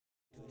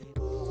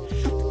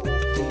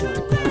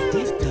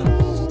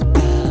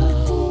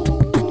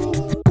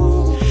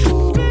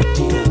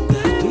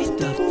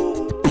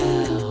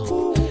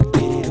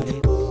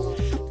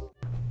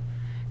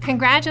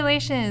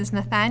Congratulations,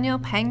 Nathanael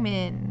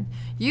Pangman.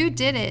 You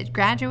did it,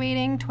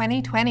 graduating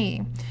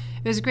 2020.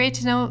 It was great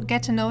to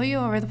get to know you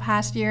over the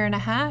past year and a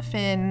half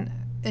in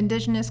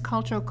Indigenous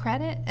Cultural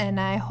Credit, and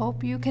I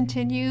hope you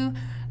continue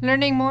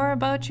learning more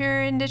about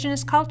your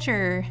Indigenous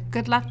culture.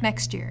 Good luck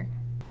next year.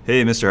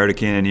 Hey, Mr.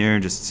 Hartikainen here.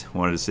 Just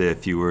wanted to say a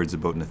few words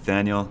about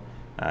Nathanael.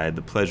 I had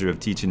the pleasure of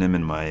teaching him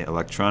in my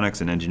electronics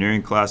and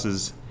engineering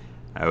classes.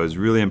 I was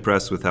really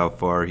impressed with how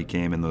far he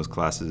came in those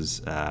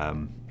classes.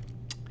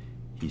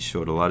 He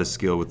showed a lot of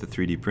skill with the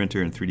 3D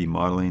printer and 3D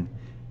modeling,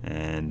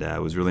 and I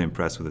was really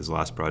impressed with his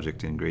last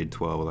project in grade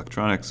 12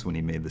 electronics when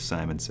he made the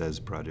Simon Says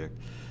project.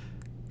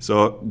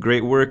 So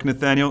great work,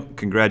 Nathanael.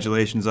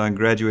 Congratulations on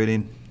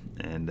graduating,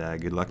 and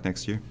good luck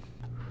next year.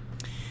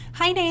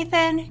 Hi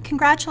Nathan,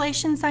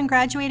 congratulations on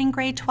graduating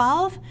grade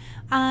 12.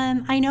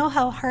 I know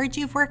how hard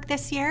you've worked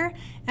this year,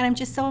 and I'm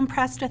just so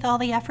impressed with all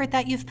the effort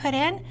that you've put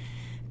in.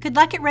 Good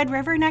luck at Red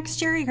River next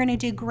year. You're going to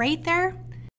do great there.